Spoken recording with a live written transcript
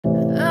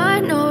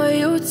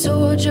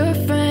told your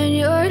friend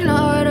you're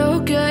not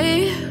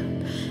okay?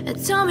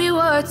 And tell me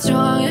what's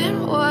wrong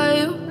and why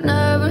you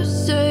never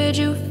said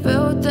you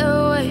felt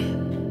that way.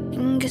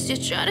 And guess you're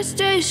trying to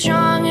stay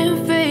strong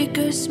and fake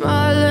a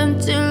smile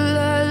until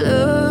I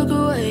look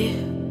away.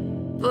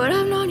 But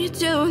I've known you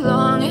too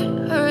long,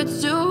 it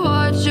hurts to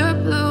watch your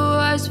blue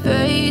eyes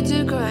fade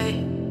to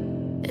gray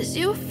as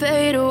you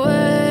fade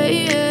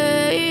away,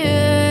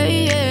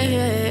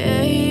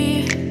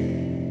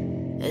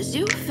 as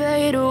you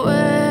fade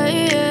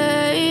away.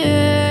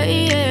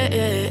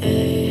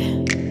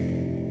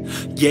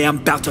 Yeah, I'm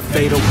about to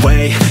fade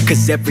away,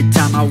 cause every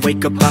time I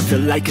wake up I feel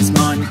like it's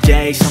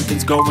Monday.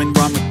 Something's going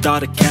wrong with all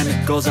the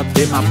chemicals up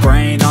in my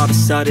brain. All of a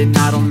sudden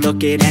I don't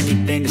look at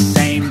anything the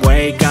same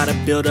way. Got a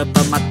buildup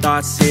of my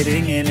thoughts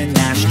sitting in an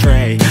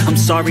ashtray. I'm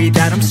sorry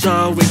that I'm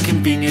so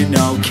inconvenient,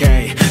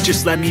 okay?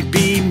 Just let me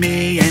be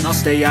me and I'll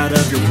stay out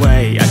of your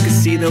way. I can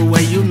see the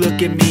way you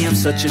look at me, I'm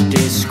such a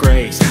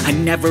disgrace. I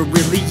never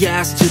really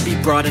asked to be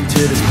brought into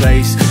this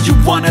place. You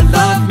wanna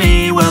love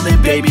me? Well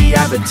then baby,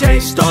 have a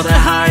taste. All the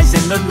highs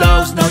and the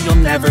lows, no, you'll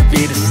never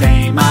be the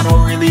same. I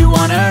don't really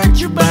wanna hurt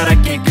you, but I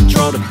can't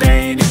control the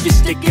pain. If you're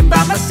sticking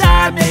by my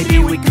side, maybe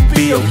we could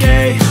be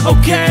okay.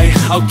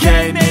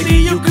 Okay, maybe